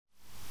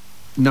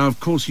Now, of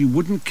course, you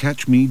wouldn't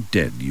catch me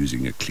dead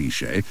using a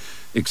cliché,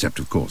 except,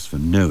 of course, for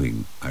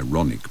knowing,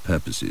 ironic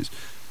purposes.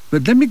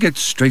 But let me get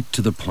straight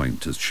to the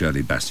point, as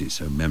Shirley Bassey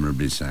so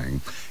memorably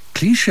sang.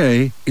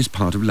 Cliché is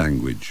part of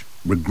language,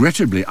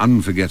 regrettably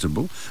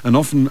unforgettable, and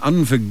often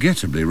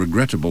unforgettably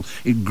regrettable.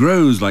 It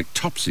grows like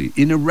topsy,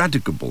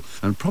 ineradicable,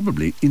 and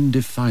probably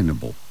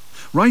indefinable.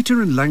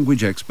 Writer and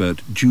language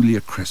expert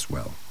Julia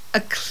Cresswell. A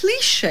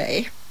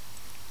cliché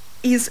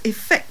is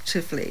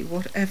effectively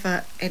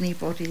whatever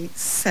anybody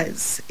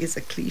says is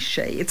a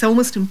cliché. It's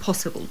almost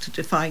impossible to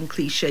define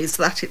clichés.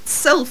 That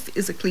itself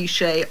is a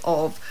cliché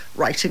of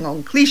writing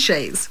on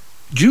clichés.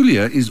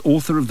 Julia is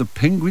author of the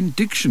Penguin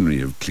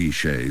Dictionary of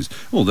Clichés,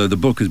 although the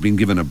book has been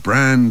given a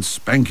brand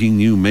spanking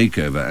new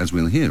makeover, as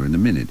we'll hear in a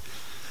minute.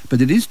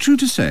 But it is true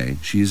to say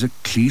she is a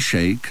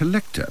cliché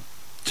collector.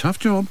 Tough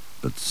job,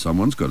 but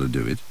someone's got to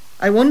do it.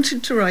 I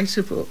wanted to write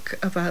a book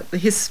about the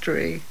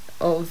history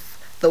of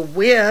the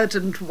weird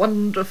and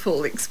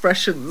wonderful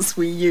expressions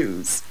we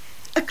use.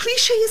 A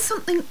cliché is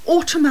something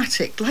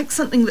automatic, like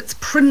something that's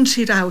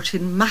printed out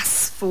in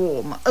mass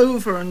form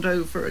over and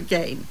over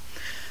again.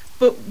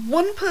 But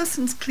one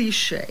person's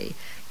cliché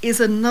is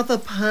another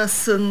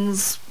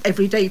person's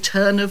everyday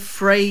turn of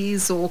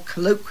phrase or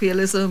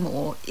colloquialism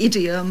or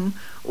idiom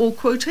or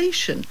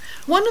quotation.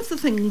 One of the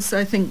things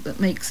I think that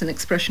makes an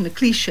expression a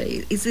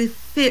cliché is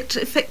if it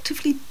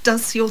effectively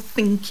does your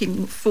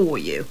thinking for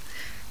you.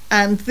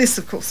 And this,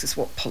 of course, is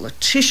what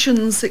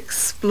politicians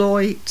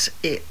exploit,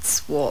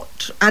 it's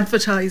what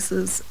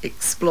advertisers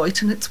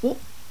exploit, and it's what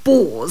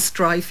bores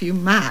drive you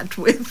mad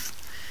with.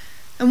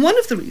 And one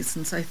of the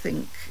reasons, I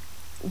think,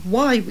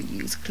 why we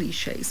use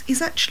clichés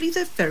is actually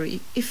they're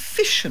very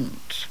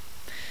efficient.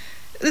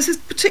 This is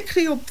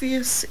particularly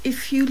obvious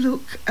if you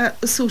look at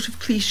the sort of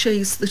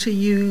clichés that are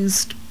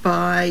used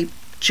by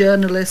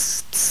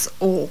journalists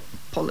or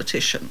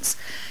politicians.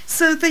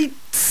 So they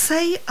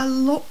say a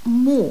lot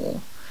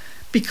more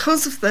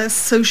because of their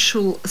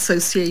social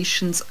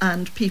associations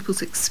and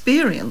people's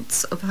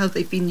experience of how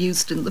they've been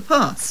used in the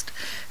past.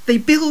 They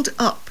build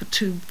up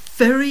to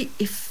very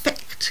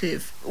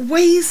effective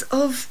ways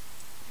of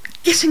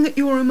getting at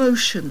your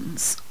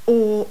emotions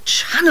or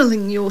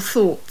channeling your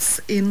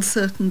thoughts in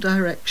certain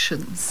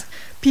directions.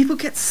 People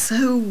get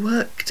so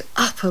worked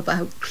up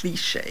about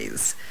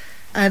clichés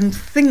and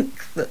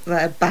think that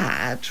they're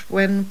bad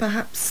when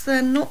perhaps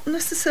they're not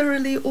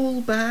necessarily all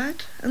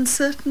bad, and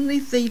certainly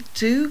they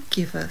do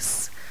give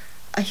us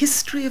a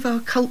history of our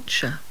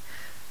culture.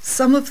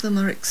 Some of them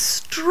are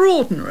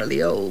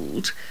extraordinarily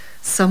old,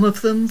 some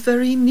of them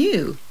very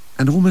new.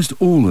 And almost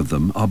all of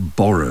them are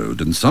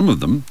borrowed, and some of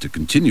them, to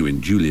continue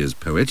in Julia's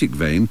poetic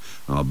vein,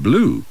 are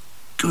blue.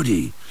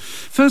 Goody.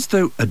 First,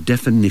 though, a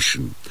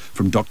definition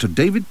from Dr.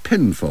 David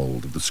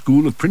Penfold of the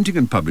School of Printing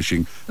and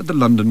Publishing at the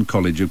London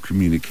College of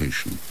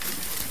Communication.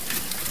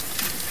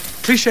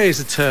 Cliché is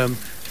a term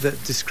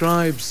that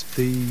describes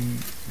the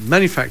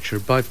manufacture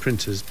by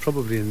printers,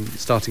 probably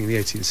starting in the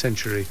 18th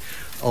century,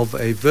 of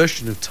a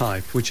version of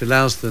type which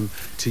allows them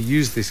to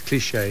use this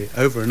cliché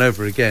over and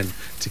over again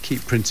to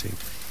keep printing.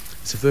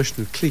 It's a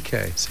version of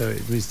cliquer, so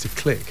it means to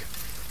click.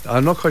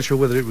 I'm not quite sure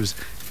whether it was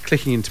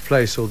clicking into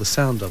place or the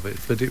sound of it,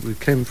 but it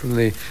came from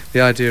the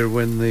idea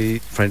when the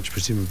French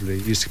presumably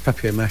used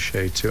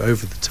papier-mâché to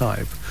over the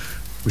type,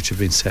 which had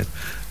been set,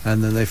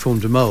 and then they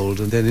formed a mould,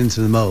 and then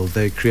into the mould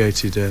they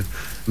created a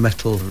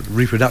metal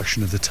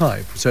reproduction of the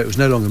type, so it was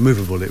no longer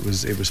movable, it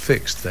was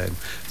fixed then.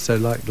 So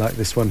like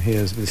this one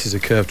here, this is a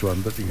curved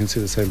one, but you can see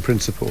the same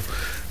principle.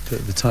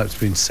 The type's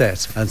been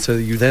set, and so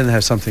you then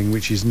have something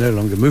which is no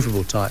longer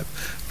movable type,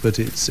 but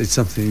it's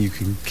something you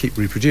can keep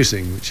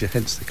reproducing, which is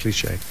hence the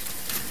cliché.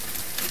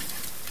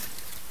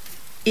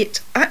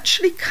 It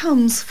actually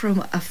comes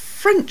from a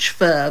French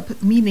verb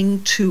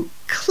meaning to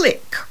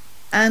click,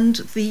 and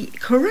the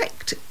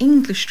correct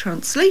English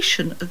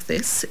translation of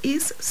this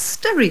is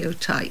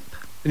stereotype.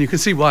 And you can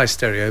see why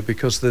stereo,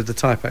 because the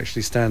type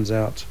actually stands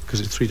out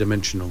because it's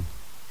three-dimensional.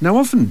 Now,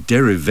 often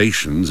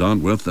derivations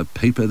aren't worth the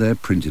paper they're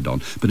printed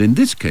on, but in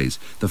this case,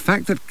 the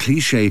fact that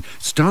cliché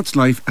starts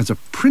life as a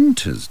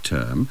printer's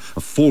term, a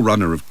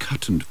forerunner of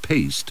cut and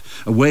paste,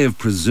 a way of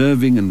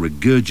preserving and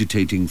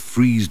regurgitating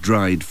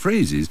freeze-dried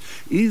phrases,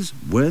 is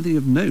worthy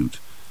of note.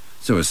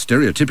 So a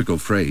stereotypical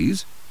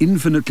phrase,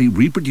 infinitely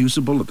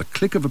reproducible at the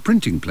click of a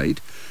printing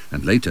plate,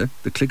 and later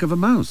the click of a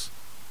mouse.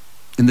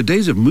 In the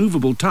days of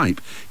movable type,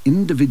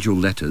 individual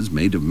letters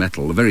made of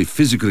metal, the very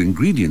physical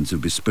ingredients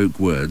of bespoke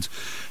words,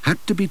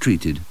 had to be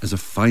treated as a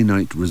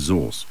finite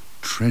resource,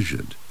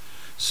 treasured.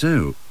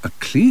 So, a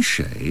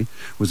cliché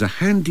was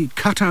a handy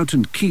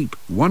cut-out-and-keep,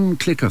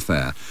 one-click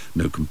affair.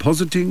 No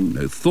compositing,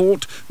 no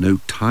thought, no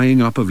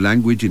tying up of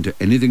language into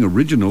anything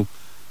original.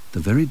 The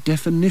very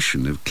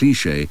definition of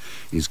cliché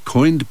is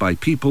coined by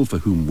people for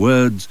whom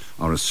words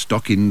are a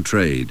stock in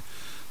trade.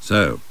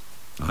 So,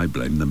 I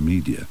blame the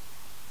media.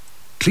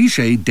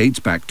 Cliché dates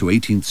back to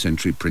 18th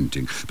century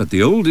printing, but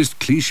the oldest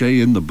cliché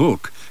in the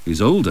book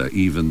is older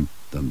even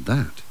than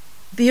that.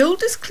 The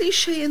oldest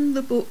cliché in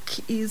the book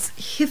is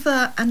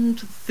hither and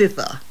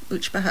thither,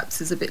 which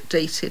perhaps is a bit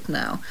dated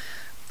now.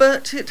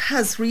 but it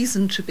has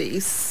reason to be,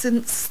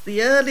 since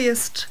the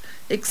earliest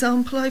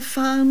example I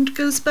found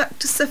goes back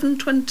to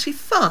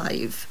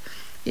 725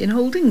 in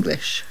Old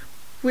English,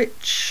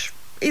 which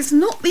is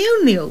not the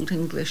only Old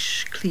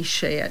English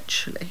cliché,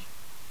 actually.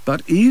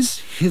 But is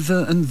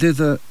hither and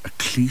thither a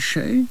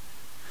cliché?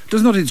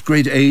 Does not its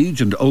great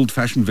age and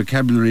old-fashioned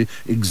vocabulary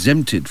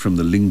exempt it from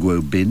the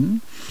linguo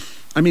bin?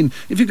 I mean,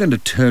 if you're going to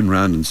turn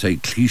round and say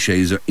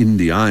clichés are in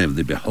the eye of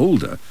the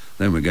beholder,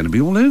 then we're going to be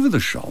all over the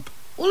shop.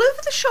 All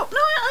over the shop? No,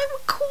 I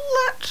would call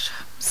that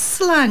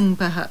slang,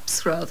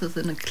 perhaps, rather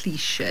than a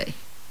cliché.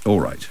 All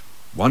right.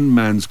 One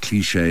man's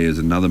cliché is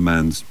another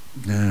man's...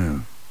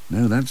 No,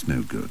 that's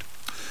no good.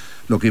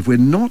 Look, if we're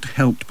not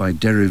helped by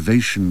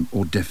derivation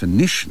or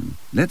definition,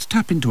 let's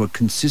tap into a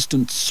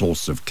consistent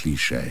source of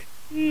cliché.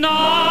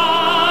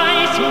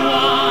 Nice one,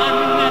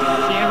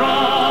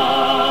 Cyril.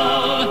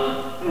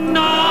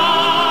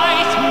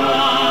 Nice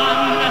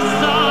one,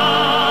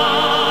 son.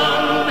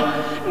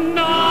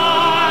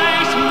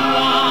 Nice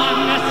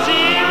one,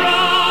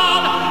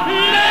 Cyril.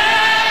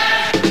 Let's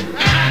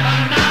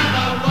have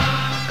another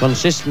one.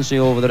 Consistency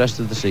over the rest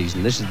of the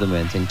season. This is the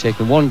main thing.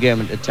 Taking one game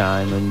at a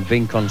time and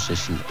being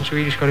consistent. So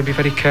we just got to be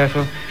very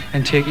careful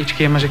and take each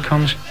game as it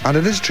comes. And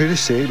it is true to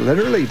say,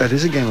 literally, it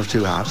is a game of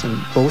two halves,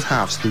 and both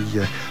halves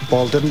the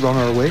ball didn't run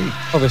our way.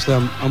 Obviously,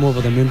 I'm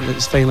over the moon that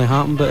it's finally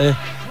happened, but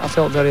I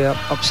felt very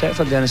upset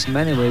for Dennis in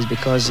many ways,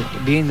 because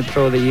being the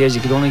pro that he is, he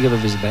could only give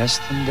of his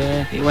best, and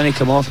when he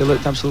came off, he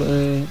looked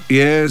absolutely...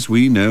 Yes,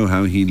 we know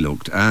how he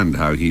looked and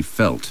how he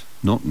felt.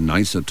 Not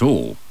nice at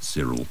all,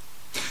 Cyril.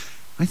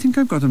 I think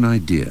I've got an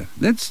idea.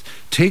 Let's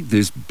take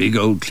this big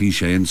old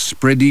cliché and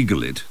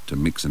spread-eagle it, to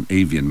mix an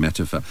avian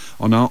metaphor,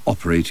 on our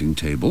operating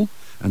table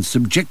and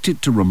subject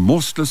it to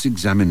remorseless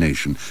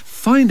examination.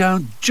 Find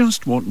out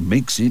just what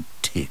makes it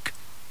tick.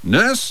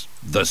 Nurse,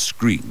 the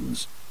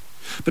screens.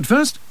 But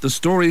first, the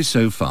story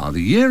so far.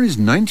 The year is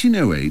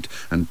 1908,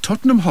 and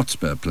Tottenham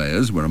Hotspur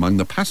players were among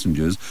the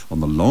passengers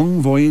on the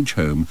long voyage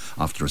home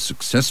after a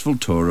successful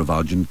tour of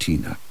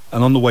Argentina.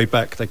 And on the way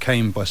back, they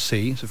came by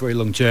sea. It's a very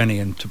long journey,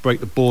 and to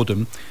break the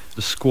boredom,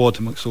 the squad,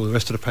 amongst all the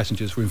rest of the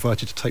passengers, were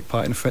invited to take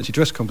part in a fancy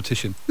dress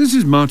competition. This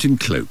is Martin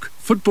Cloak,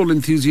 football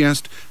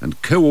enthusiast and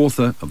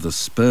co-author of the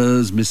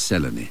Spurs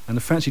Miscellany. And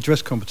the fancy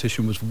dress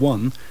competition was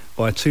won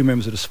by two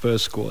members of the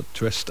Spurs squad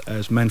dressed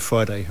as Man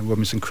Friday and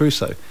Robinson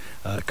Crusoe,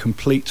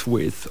 complete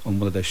with, on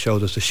one of their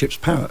shoulders, the ship's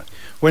parrot.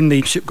 When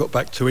the ship got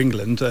back to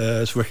England,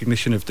 as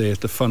recognition of the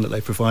fun that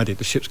they provided,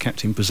 the ship's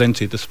captain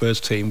presented the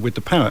Spurs team with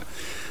the parrot.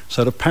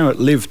 So the parrot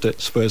lived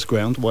at Spurs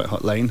ground, White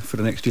Hart Lane, for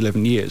the next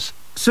 11 years.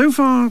 So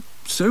far,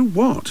 so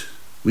what?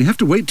 We have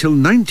to wait till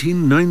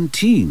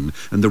 1919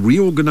 and the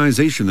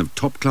reorganisation of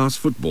top-class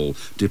football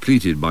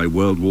depleted by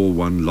World War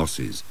I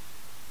losses.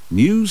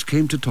 News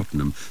came to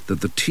Tottenham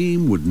that the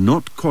team would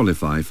not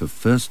qualify for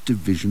First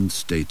Division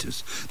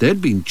status.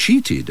 They'd been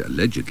cheated,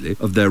 allegedly,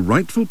 of their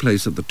rightful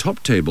place at the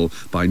top table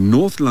by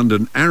North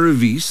London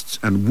Aravists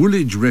and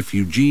Woolwich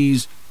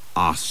refugees,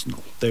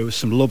 Arsenal. There was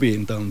some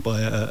lobbying done by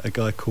a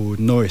guy called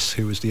Norris,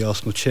 who was the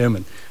Arsenal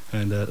chairman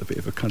and a bit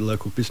of a kind of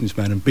local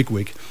businessman and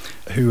bigwig,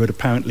 who had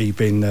apparently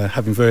been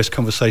having various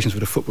conversations with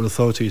the football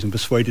authorities and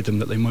persuaded them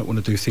that they might want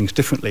to do things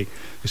differently,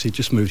 because he'd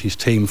just moved his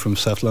team from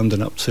South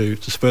London up to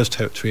Spurs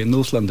territory in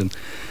North London.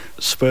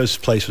 Spurs'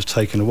 place was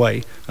taken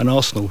away, and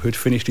Arsenal, who had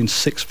finished in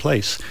 6th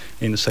place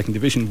in the second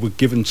division, were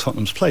given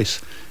Tottenham's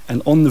place.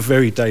 And on the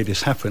very day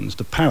this happened,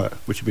 the parrot,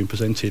 which had been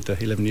presented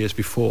 11 years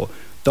before,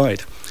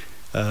 died.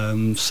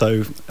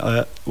 So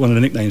one of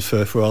the nicknames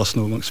for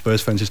Arsenal amongst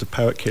Spurs fans is the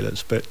Parrot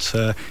Killers, but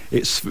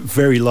it's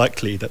very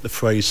likely that the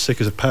phrase sick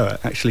as a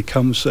parrot actually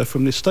comes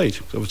from this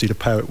stage. Obviously the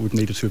parrot would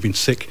need to have been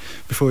sick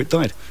before it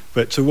died.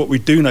 But what we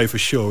do know for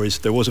sure is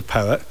there was a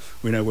parrot,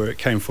 we know where it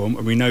came from,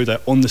 and we know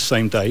that on the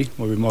same day,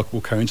 a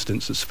remarkable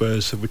coincidence, that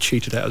Spurs were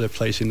cheated out of their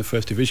place in the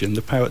First Division,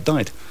 the parrot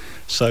died.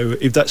 So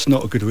if that's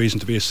not a good reason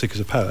to be as sick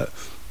as a parrot,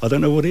 I don't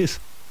know what is.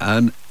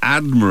 An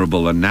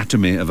admirable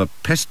anatomy of a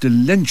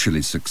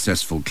pestilentially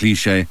successful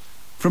cliché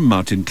from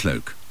Martin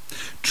Cloak.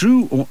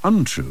 True or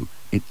untrue,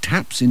 it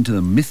taps into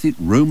the mythic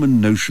Roman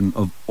notion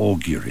of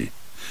augury.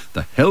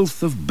 The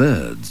health of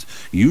birds,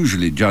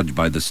 usually judged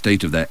by the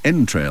state of their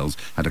entrails,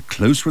 had a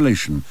close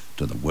relation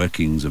to the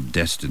workings of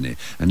destiny.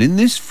 And in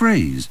this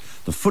phrase,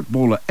 the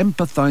footballer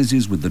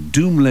empathises with the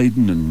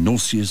doom-laden and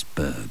nauseous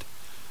bird.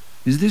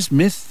 Is this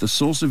myth the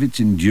source of its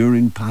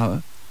enduring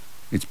power?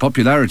 Its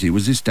popularity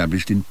was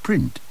established in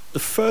print. The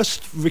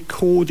first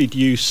recorded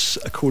use,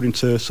 according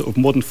to sort of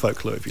modern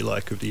folklore, if you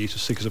like, of the use of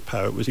sick as a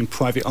parrot was in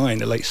Private Eye in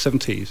the late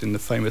 70s, in the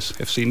famous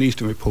FC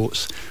Neasden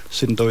reports,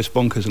 Sid and Doris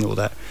Bonkers and all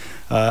that.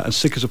 And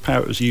sick as a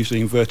parrot was used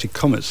in inverted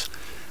commas.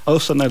 I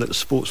also know that the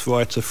sports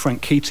writer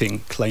Frank Keating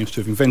claims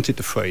to have invented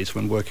the phrase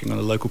when working on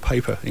a local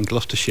paper in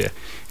Gloucestershire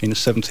in the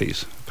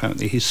 70s.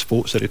 Apparently his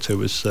sports editor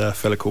was a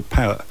fellow called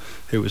Parrot,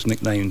 who was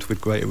nicknamed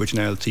with great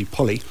originality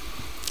Polly.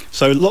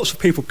 So lots of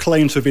people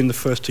claim to have been the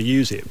first to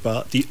use it,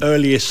 but the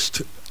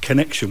earliest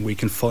connection we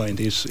can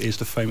find is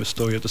the famous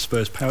story of the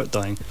Spurs parrot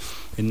dying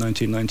in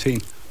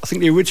 1919. I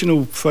think the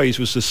original phrase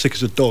was as sick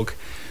as a dog,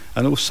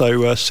 And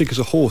also sick as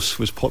a horse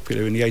was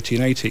popular in the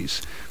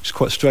 1880s, which is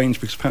quite strange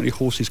because apparently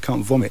horses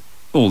can't vomit.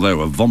 Although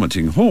a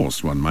vomiting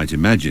horse, one might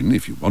imagine,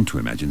 if you want to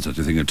imagine such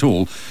a thing at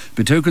all,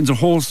 betokens a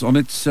horse on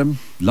its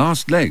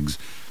last legs.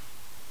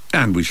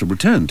 And we shall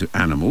return to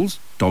animals,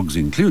 dogs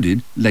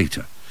included,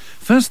 later.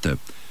 First, though,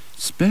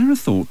 spare a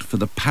thought for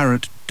the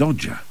parrot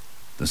dodger,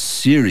 the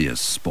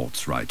serious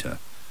sports writer.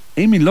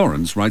 Amy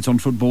Lawrence writes on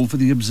football for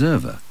The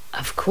Observer.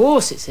 Of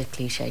course it's a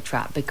cliche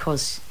trap,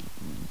 because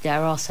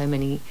there are so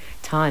many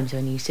times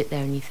when you sit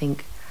there and you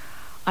think...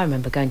 I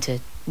remember going to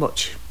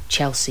watch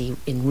Chelsea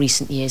in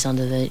recent years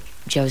under the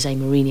Jose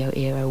Mourinho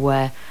era,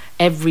 where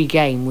every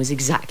game was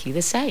exactly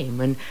the same,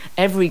 and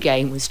every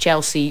game was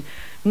Chelsea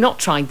not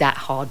trying that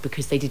hard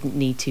because they didn't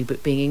need to,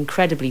 but being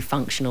incredibly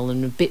functional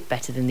and a bit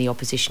better than the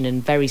opposition,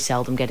 and very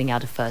seldom getting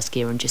out of first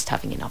gear and just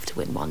having enough to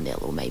win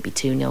 1-0 or maybe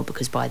 2-0,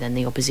 because by then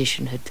the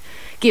opposition had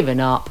given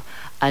up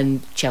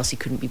and Chelsea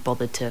couldn't be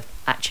bothered to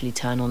actually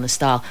turn on the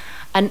style.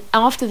 And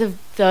after the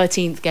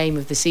 13th game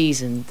of the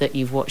season that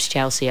you've watched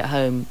Chelsea at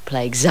home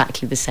play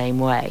exactly the same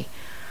way,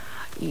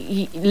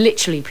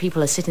 literally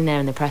people are sitting there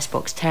in the press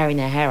box tearing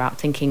their hair out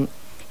thinking,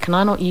 can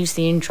I not use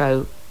the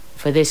intro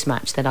for this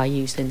match that I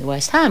used in the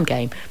West Ham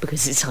game,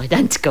 because it's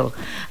identical?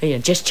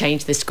 Just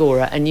change the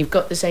scorer and you've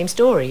got the same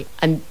story.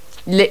 And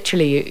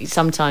literally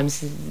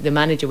sometimes the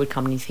manager would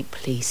come and you think,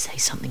 please say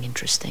something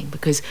interesting,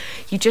 because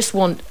you just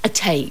want a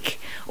take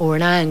or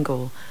an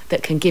angle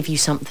that can give you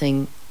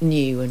something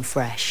new and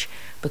fresh,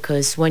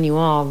 because when you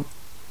are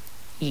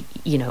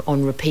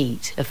on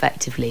repeat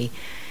effectively,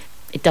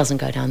 it doesn't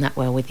go down that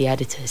well with the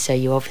editor, so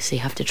you obviously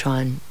have to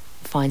try and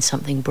find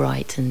something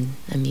bright and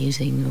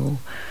amusing or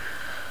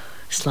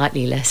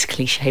slightly less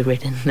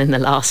cliche-ridden than the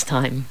last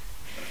time.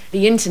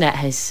 The internet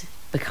has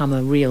become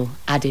a real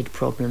added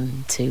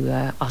problem to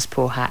us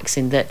poor hacks,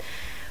 in that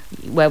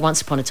where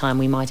once upon a time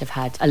we might have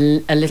had a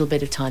little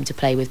bit of time to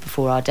play with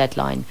before our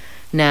deadline,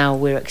 now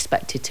we're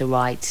expected to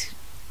write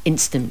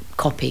instant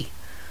copy.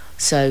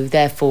 So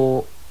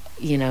therefore,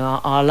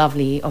 our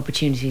lovely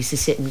opportunities to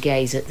sit and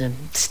gaze at the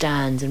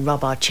stands and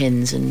rub our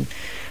chins and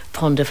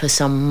ponder for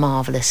some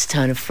marvellous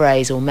turn of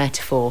phrase or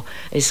metaphor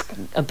is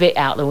a bit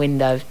out the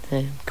window,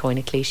 to coin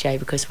a cliche,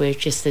 because we're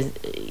just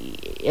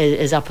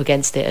as up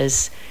against it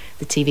as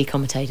the TV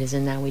commentators,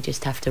 and now we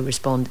just have to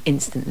respond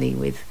instantly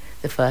with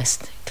the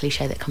first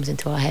cliche that comes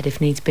into our head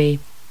if needs be.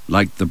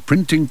 Like the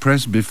printing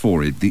press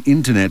before it, the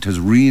internet has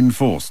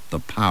reinforced the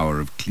power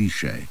of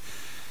cliche.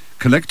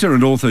 Collector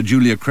and author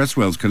Julia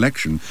Cresswell's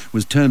collection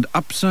was turned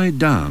upside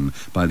down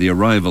by the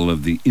arrival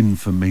of the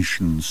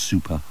information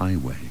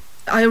superhighway.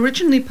 I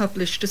originally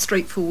published a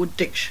straightforward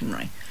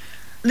dictionary,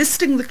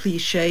 listing the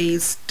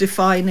cliches,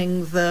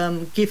 defining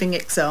them, giving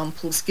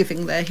examples,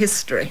 giving their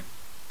history.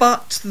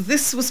 But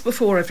this was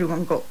before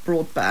everyone got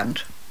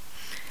broadband.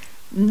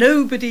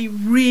 Nobody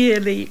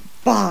really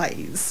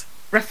buys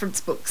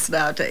reference books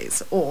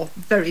nowadays, or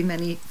very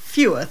many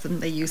fewer than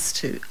they used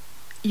to.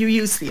 You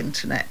use the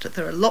internet.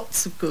 There are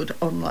lots of good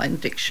online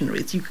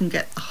dictionaries. You can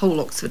get the whole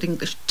Oxford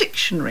English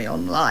Dictionary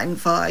online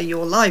via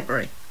your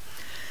library.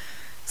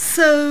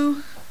 So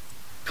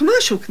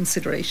commercial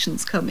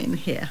considerations come in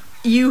here.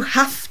 You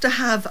have to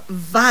have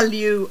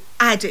value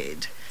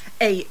added,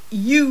 a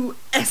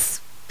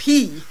USP.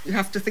 You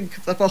have to think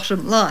of the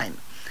bottom line.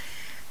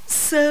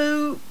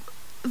 So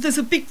there's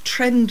a big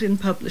trend in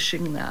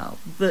publishing now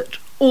that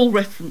all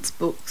reference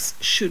books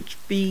should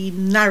be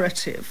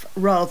narrative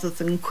rather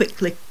than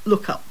quick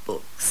look-up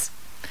books.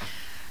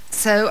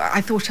 So I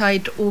thought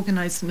I'd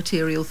organise the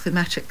material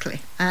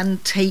thematically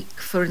and take,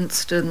 for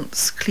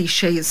instance,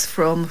 cliches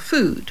from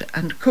food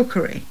and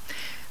cookery.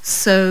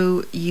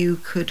 So you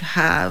could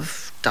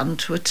have done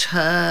to a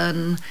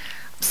turn,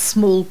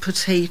 small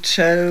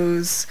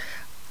potatoes,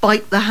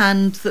 bite the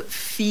hand that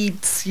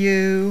feeds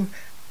you,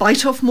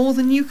 bite off more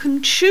than you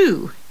can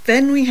chew.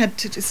 Then we had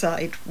to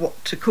decide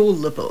what to call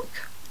the book.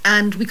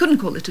 And we couldn't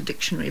call it a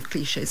dictionary of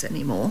cliches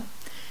anymore.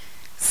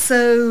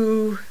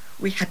 So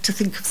we had to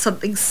think of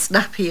something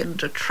snappy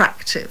and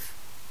attractive.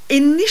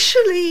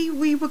 Initially,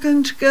 we were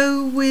going to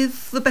go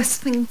with The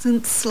Best Thing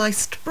Since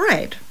Sliced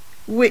Bread,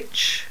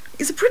 which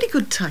is a pretty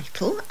good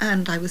title,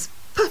 and I was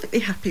perfectly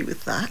happy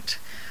with that.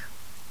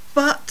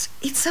 But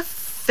it's a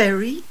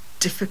very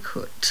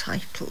difficult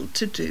title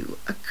to do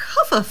a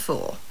cover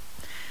for.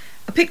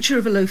 A picture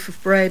of a loaf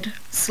of bread,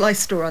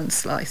 sliced or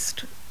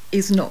unsliced,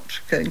 is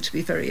not going to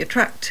be very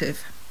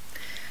attractive.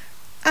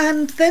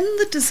 And then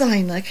the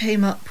designer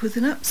came up with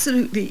an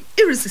absolutely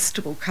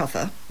irresistible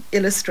cover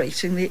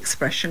illustrating the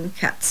expression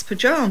cat's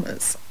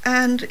pyjamas,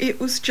 and it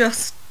was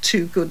just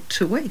too good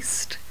to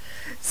waste.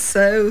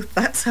 So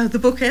that's how the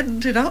book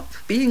ended up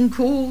being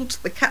called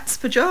The Cat's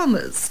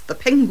Pyjamas, the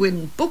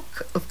Penguin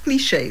Book of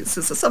Cliches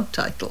as a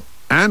subtitle.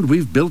 And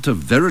we've built a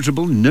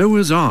veritable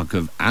Noah's Ark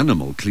of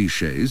animal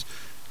cliches: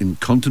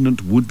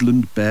 incontinent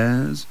woodland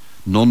bears,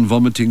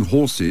 non-vomiting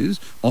horses,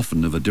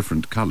 often of a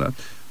different colour,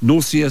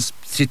 nauseous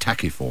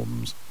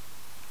psittaciforms.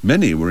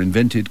 Many were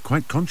invented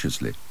quite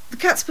consciously. The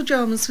cat's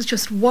pyjamas was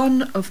just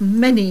one of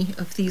many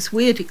of these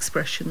weird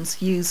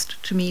expressions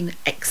used to mean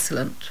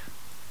excellent.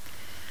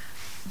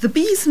 The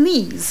bee's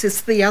knees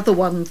is the other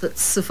one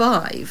that's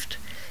survived.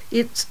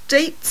 It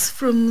dates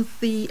from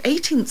the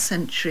 18th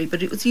century,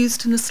 but it was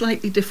used in a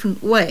slightly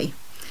different way.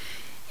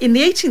 In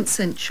the 18th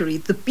century,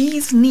 the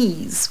bee's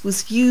knees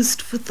was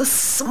used for the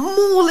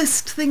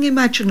smallest thing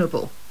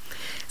imaginable.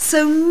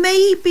 So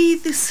maybe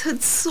this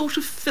had sort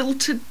of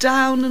filtered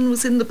down and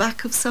was in the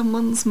back of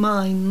someone's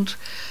mind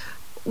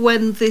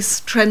when this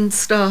trend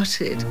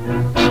started.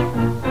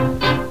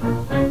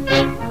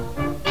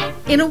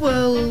 In a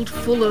world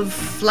full of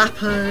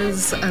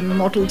flappers and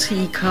Model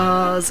T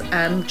cars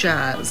and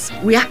jazz,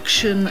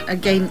 reaction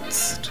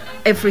against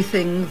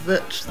everything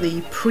that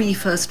the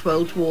pre-First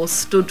World War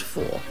stood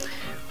for,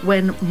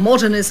 when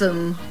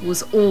modernism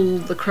was all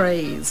the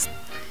craze,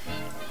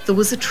 there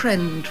was a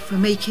trend for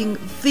making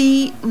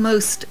the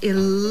most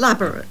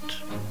elaborate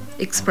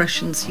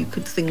expressions you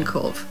could think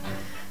of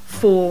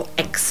for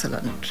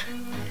excellent,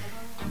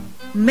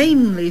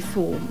 mainly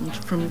formed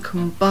from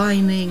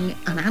combining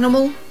an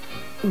animal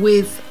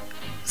with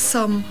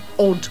some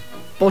odd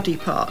body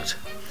part.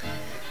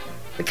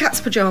 The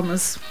cat's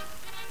pyjamas,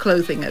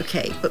 clothing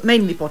okay, but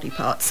mainly body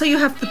parts. So you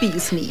have the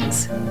bee's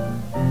knees,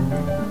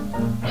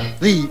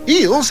 the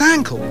eel's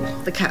ankle,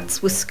 the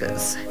cat's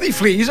whiskers, the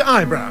flea's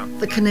eyebrow,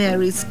 the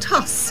canary's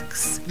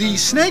tusks, the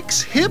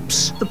snake's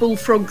hips, the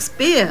bullfrog's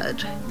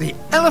beard, the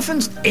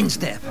elephant's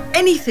instep,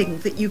 anything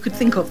that you could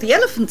think of. The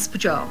elephant's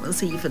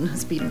pyjamas even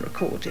has been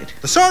recorded.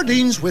 The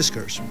sardine's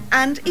whiskers.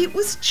 And it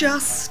was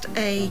just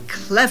a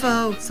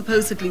clever,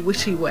 supposedly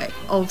witty way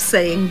of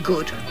saying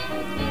good.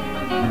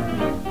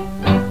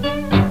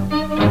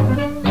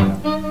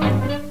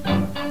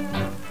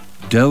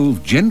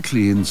 Delve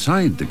gently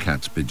inside the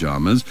cat's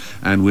pyjamas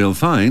and we'll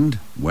find,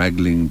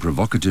 waggling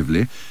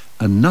provocatively,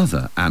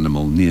 another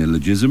animal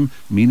neologism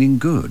meaning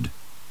good,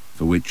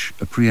 for which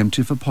a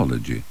preemptive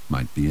apology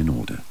might be in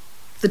order.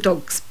 The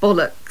dog's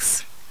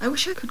bollocks. I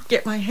wish I could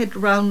get my head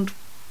round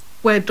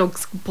where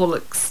dog's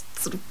bollocks,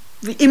 sort of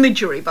the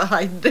imagery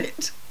behind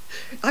it.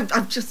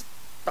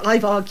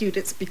 I've argued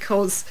it's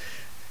because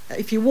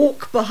if you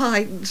walk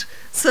behind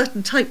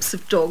certain types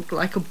of dog,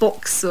 like a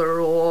boxer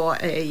or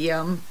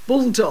a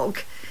bulldog,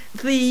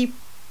 the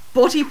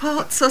body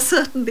parts are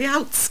certainly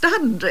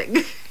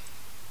outstanding.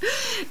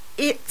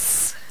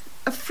 It's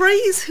a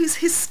phrase whose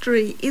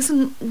history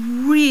isn't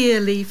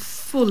really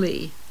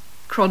fully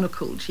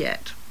chronicled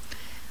yet.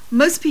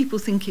 Most people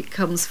think it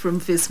comes from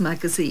Viz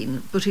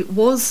magazine, but it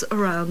was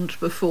around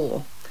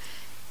before.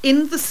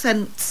 In the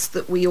sense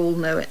that we all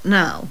know it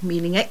now,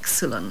 meaning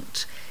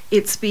excellent,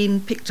 it's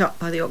been picked up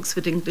by the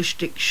Oxford English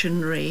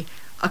Dictionary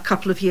a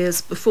couple of years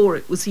before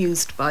it was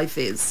used by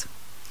Viz.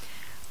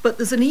 But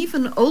there's an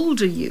even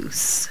older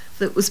use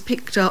that was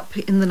picked up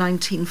in the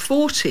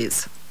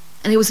 1940s,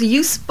 and it was a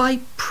use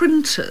by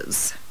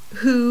printers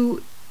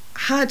who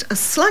had a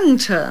slang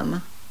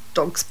term,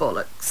 dog's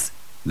bollocks.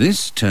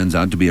 This turns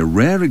out to be a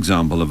rare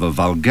example of a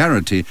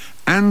vulgarity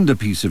and a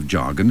piece of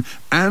jargon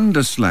and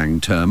a slang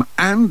term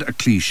and a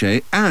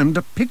cliché and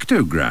a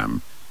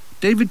pictogram.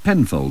 David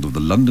Penfold of the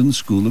London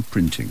School of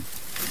Printing.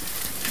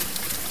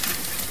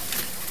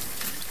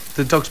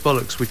 The dog's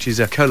bollocks, which is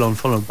a colon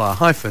followed by a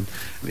hyphen,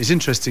 is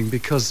interesting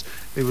because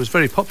it was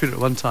very popular at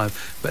one time,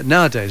 but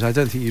nowadays I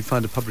don't think you'd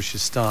find a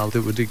publisher's style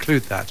that would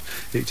include that.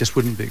 It just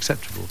wouldn't be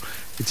acceptable.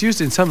 It's used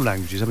in some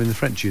languages. I mean, the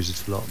French use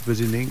it a lot, but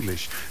in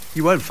English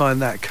you won't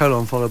find that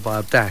colon followed by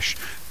a dash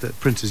that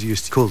printers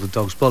used to call the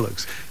dog's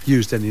bollocks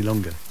used any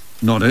longer.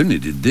 Not only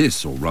did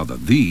this, or rather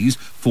these,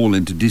 fall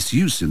into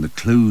disuse in the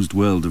closed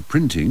world of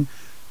printing,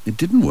 it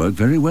didn't work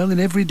very well in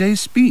everyday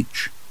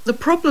speech. The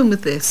problem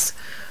with this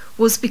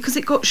was because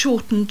it got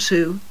shortened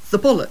to the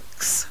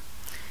bollocks.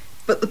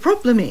 But the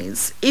problem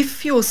is,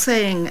 if you're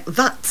saying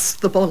that's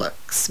the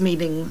bollocks,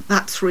 meaning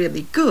that's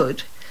really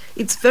good,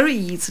 it's very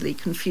easily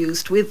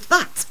confused with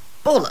that's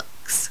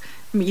bollocks,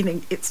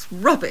 meaning it's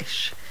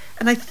rubbish.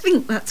 And I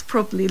think that's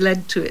probably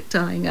led to it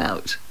dying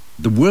out.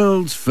 The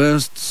world's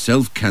first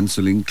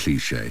self-cancelling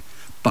cliché.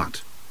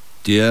 But,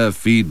 dear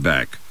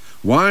feedback,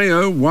 why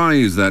oh why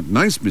is that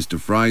nice Mr.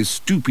 Fry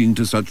stooping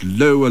to such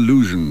low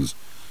allusions?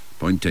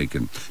 Point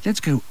taken.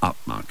 Let's go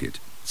upmarket.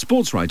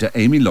 Sports writer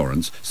Amy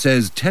Lawrence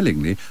says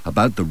tellingly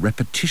about the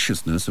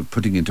repetitiousness of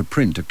putting into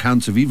print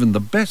accounts of even the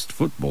best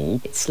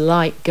football. It's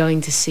like going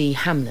to see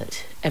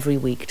Hamlet every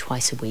week,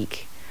 twice a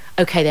week.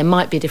 OK, there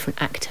might be a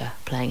different actor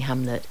playing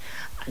Hamlet,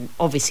 and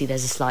obviously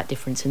there's a slight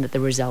difference in that the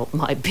result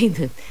might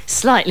be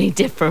slightly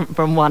different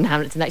from one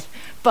Hamlet to the next,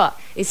 but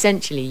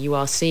essentially you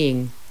are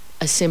seeing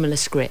a similar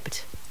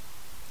script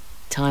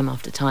time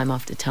after time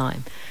after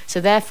time.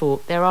 So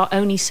therefore, there are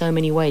only so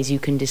many ways you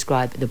can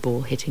describe the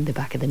ball hitting the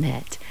back of the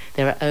net.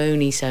 There are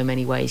only so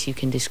many ways you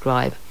can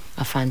describe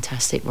a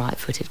fantastic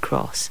right-footed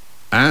cross.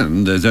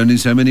 And there's only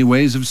so many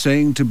ways of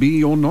saying to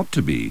be or not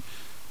to be.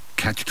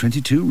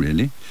 Catch-22,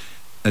 really.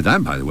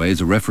 That, by the way,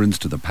 is a reference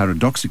to the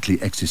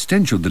paradoxically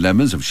existential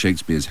dilemmas of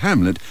Shakespeare's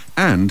Hamlet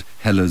and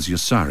Heller's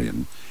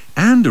Yossarion.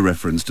 and a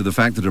reference to the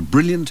fact that a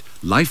brilliant,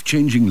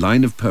 life-changing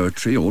line of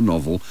poetry or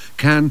novel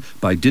can,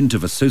 by dint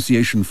of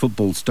association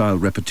football-style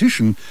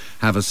repetition,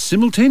 have a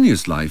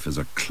simultaneous life as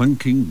a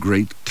clunking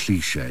great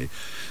cliché.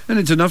 And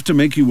it's enough to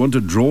make you want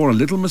to draw a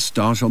little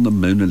moustache on the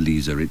Mona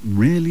Lisa. It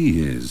really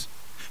is.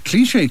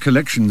 Cliché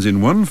collections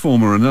in one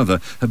form or another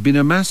have been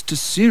amassed to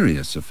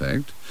serious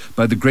effect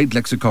by the great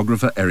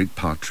lexicographer Eric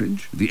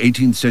Partridge, the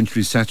 18th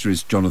century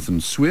satirist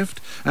Jonathan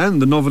Swift,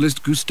 and the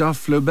novelist Gustave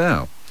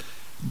Flaubert.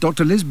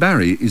 Dr. Liz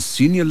Barry is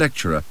senior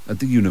lecturer at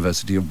the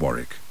University of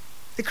Warwick.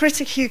 The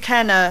critic Hugh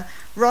Kenner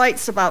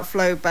writes about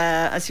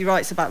Flaubert, as he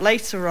writes about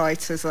later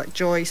writers like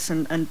Joyce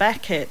and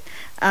Beckett,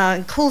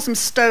 and calls them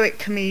stoic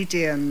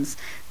comedians.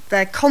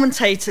 They're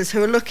commentators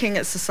who are looking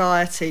at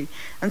society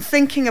and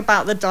thinking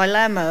about the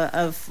dilemma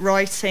of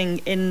writing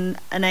in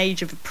an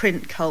age of a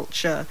print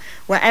culture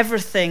where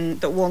everything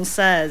that one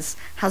says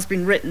has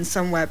been written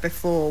somewhere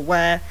before,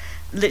 where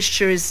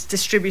literature is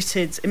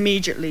distributed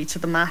immediately to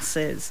the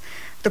masses.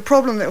 The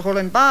problem that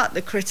Roland Barthes,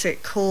 the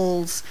critic,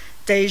 calls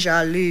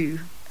déjà lu,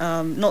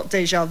 not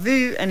déjà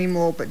vu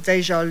anymore, but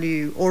déjà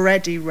lu,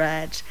 already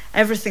read.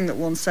 Everything that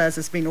one says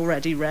has been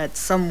already read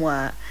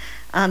somewhere.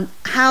 And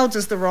how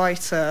does the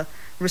writer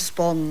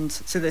respond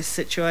to this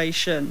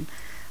situation?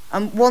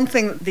 One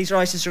thing that these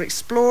writers are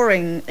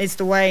exploring is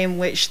the way in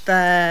which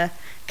their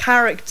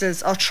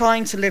characters are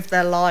trying to live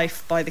their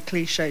life by the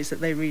cliches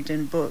that they read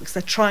in books.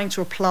 They're trying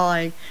to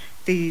apply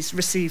these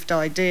received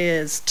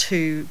ideas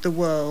to the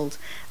world,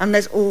 and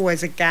there's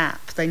always a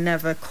gap. They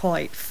never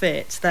quite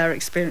fit. Their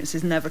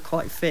experiences never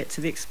quite fit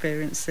to the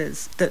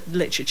experiences that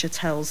literature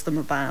tells them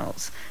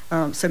about.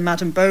 So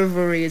Madame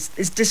Bovary is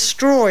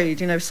destroyed,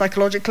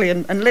 psychologically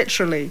and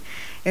literally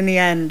in the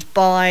end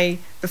by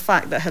the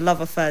fact that her love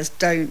affairs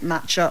don't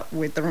match up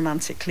with the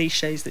romantic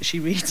cliches that she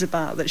reads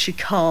about, that she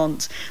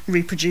can't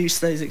reproduce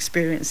those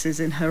experiences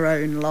in her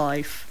own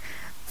life.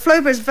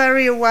 Flaubert is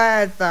very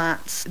aware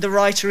that the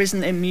writer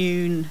isn't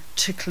immune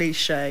to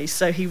cliché,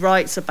 so he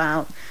writes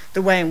about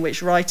the way in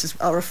which writers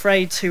are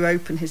afraid to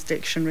open his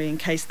dictionary in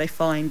case they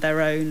find their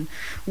own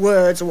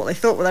words or what they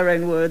thought were their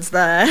own words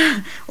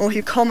there, or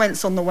he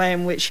comments on the way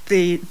in which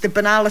the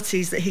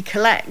banalities that he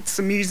collects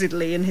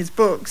amusedly in his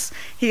books,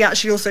 he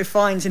actually also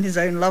finds in his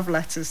own love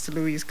letters to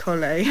Louise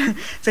Collet.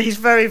 So he's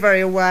very,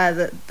 very aware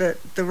that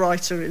the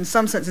writer in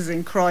some sense is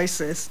in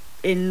crisis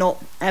in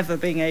not ever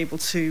being able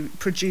to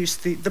produce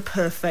the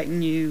perfect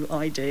new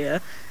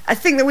idea. I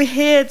think that we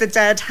hear the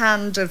dead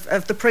hand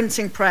of the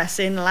printing press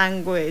in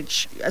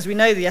language. As we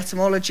know, the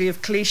etymology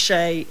of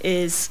cliché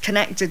is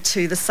connected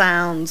to the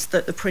sounds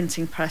that the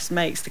printing press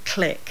makes, the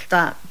click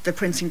that the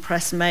printing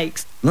press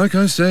makes. Like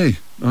I say,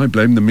 I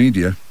blame the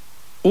media.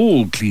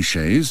 All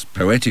clichés,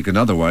 poetic and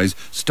otherwise,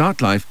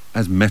 start life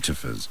as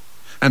metaphors.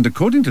 And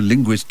according to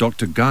linguist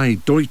Dr. Guy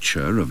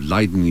Deutscher of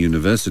Leiden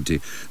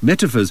University,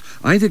 metaphors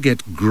either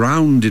get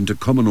ground into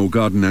common or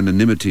garden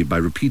anonymity by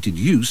repeated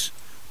use,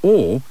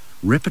 or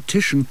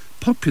repetition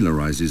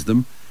popularizes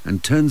them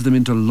and turns them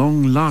into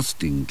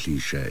long-lasting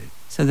cliché.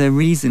 So the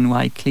reason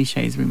why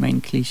clichés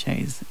remain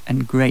clichés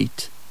and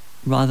great,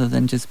 rather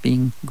than just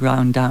being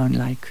ground down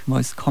like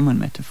most common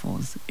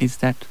metaphors, is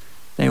that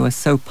they were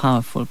so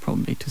powerful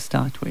probably to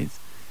start with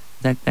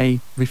that they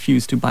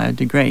refuse to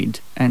biodegrade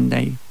and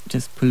they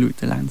just pollute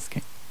the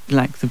landscape,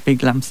 like the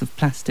big lumps of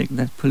plastic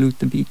that pollute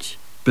the beach.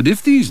 But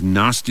if these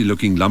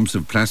nasty-looking lumps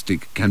of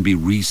plastic can be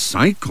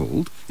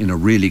recycled in a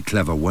really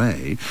clever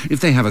way, if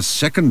they have a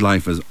second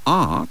life as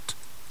art,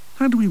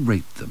 how do we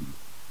rate them?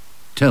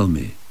 Tell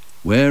me,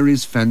 where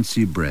is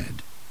fancy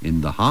bred?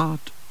 In the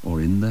heart or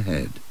in the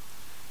head?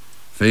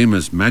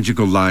 Famous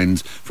magical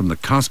lines from the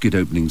casket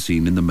opening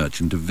scene in The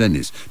Merchant of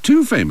Venice.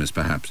 Too famous,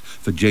 perhaps,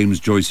 for James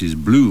Joyce's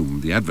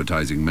Bloom, the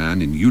advertising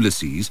man in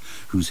Ulysses,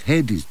 whose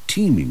head is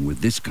teeming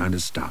with this kind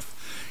of stuff.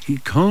 He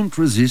can't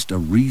resist a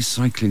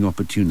recycling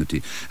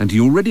opportunity, and he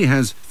already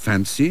has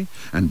fancy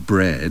and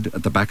bread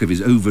at the back of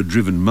his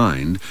overdriven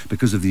mind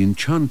because of the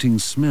enchanting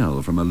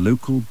smell from a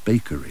local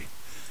bakery.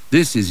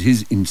 This is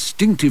his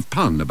instinctive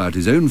pun about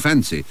his own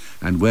fancy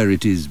and where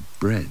it is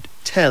bred.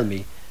 Tell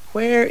me,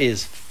 where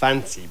is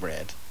fancy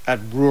bread? At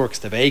Rourke's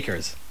the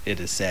baker's, it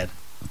is said.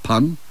 A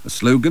pun, a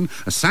slogan,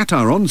 a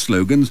satire on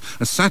slogans,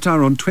 a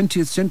satire on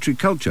 20th century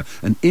culture,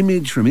 an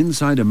image from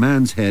inside a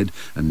man's head,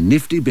 a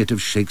nifty bit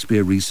of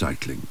Shakespeare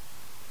recycling.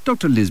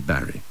 Dr. Liz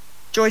Barry.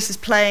 Joyce is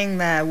playing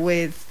there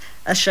with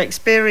a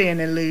Shakespearean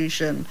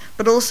illusion,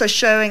 but also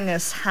showing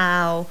us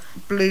how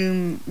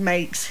Bloom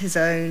makes his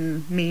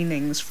own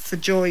meanings. For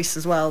Joyce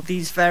as well,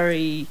 these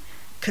very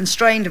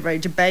constrained and very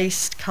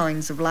debased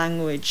kinds of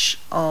language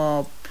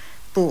are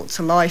brought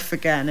to life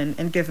again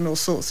and given all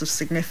sorts of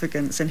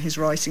significance in his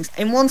writings.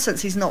 In one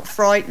sense, he's not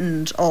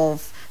frightened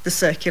of the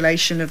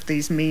circulation of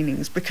these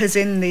meanings, because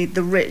in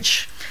the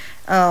rich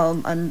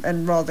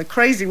and rather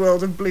crazy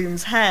world of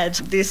Bloom's head,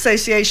 the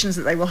associations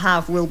that they will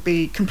have will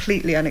be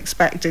completely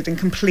unexpected and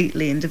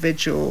completely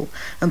individual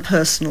and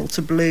personal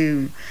to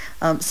Bloom.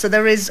 So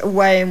there is a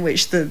way in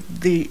which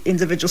the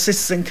individual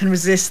citizen can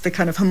resist the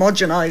kind of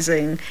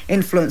homogenizing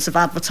influence of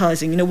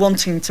advertising,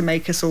 wanting to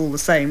make us all the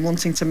same,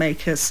 wanting to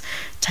make us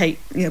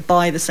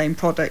buy the same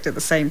product at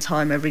the same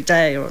time every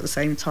day or at the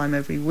same time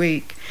every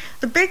week.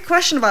 The big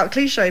question about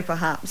cliche,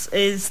 perhaps,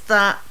 is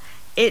that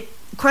it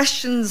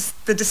questions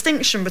the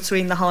distinction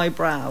between the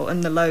highbrow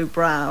and the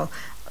lowbrow.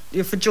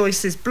 For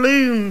Joyce's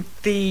Bloom,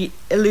 the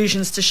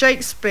allusions to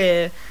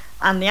Shakespeare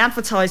and the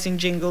advertising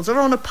jingles are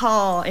on a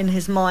par in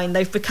his mind.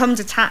 They've become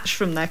detached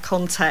from their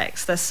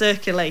context. They're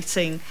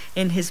circulating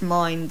in his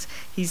mind.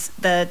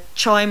 They're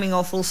chiming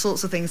off all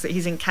sorts of things that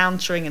he's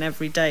encountering in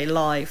everyday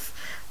life.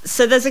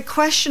 So there's a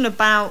question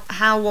about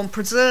how one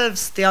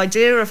preserves the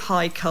idea of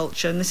high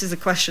culture, and this is a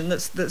question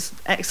that's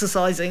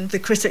exercising the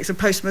critics of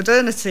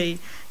postmodernity.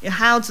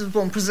 How does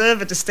one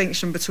preserve a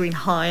distinction between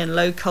high and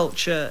low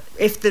culture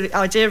if the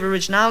idea of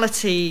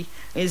originality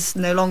is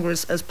no longer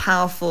as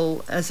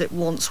powerful as it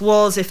once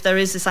was, if there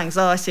is this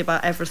anxiety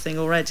about everything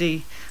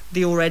already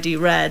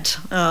read,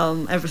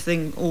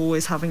 everything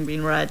always having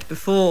been read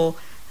before?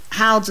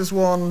 How does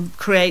one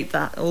create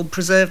that or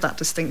preserve that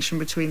distinction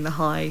between the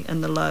high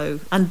and the low?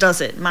 And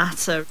does it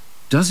matter?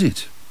 Does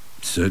it?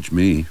 Search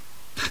me.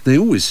 They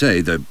always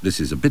say, though this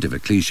is a bit of a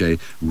cliche,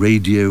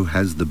 radio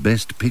has the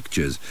best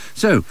pictures.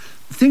 So,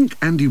 think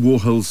Andy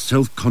Warhol's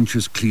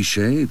self-conscious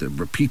cliche, the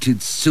repeated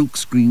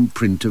silkscreen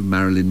print of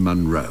Marilyn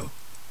Monroe.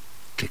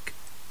 Click,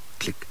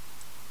 click,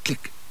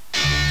 click.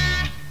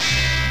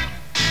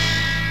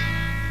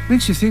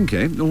 Makes you think,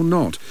 eh? Or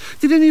not?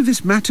 Did any of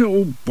this matter,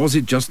 or was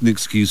it just an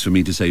excuse for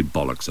me to say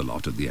bollocks a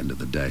lot at the end of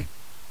the day?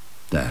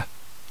 There,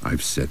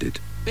 I've said it.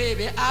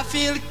 Baby, I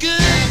feel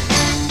good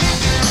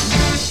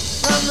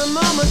from the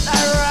moment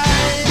I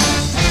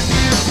rise.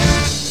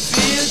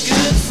 Feel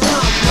good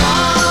from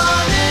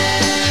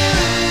morning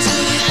to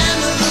the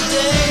end of the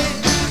day.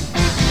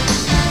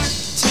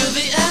 To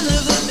the end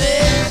of the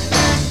day.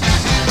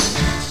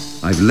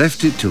 I've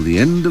left it till the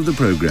end of the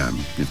programme,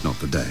 if not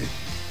the day.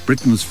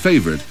 Britain's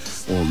favourite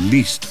or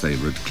least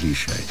favourite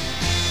cliche.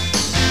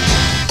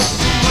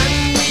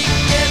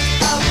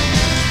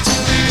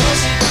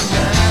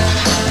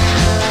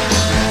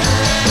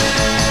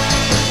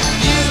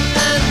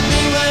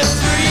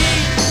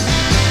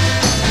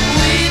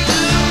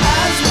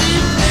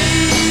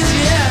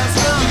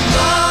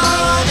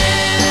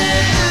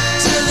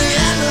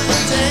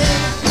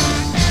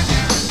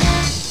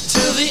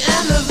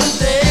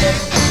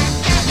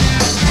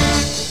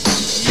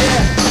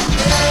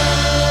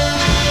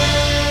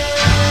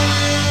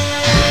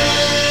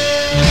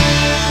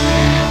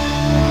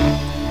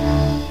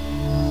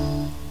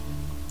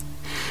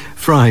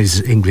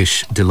 Fry's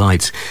English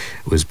Delight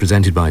was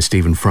presented by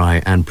Stephen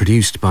Fry and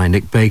produced by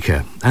Nick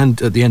Baker, and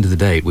at the end of the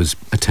day it was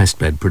a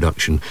testbed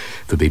production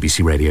for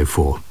BBC Radio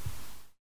 4.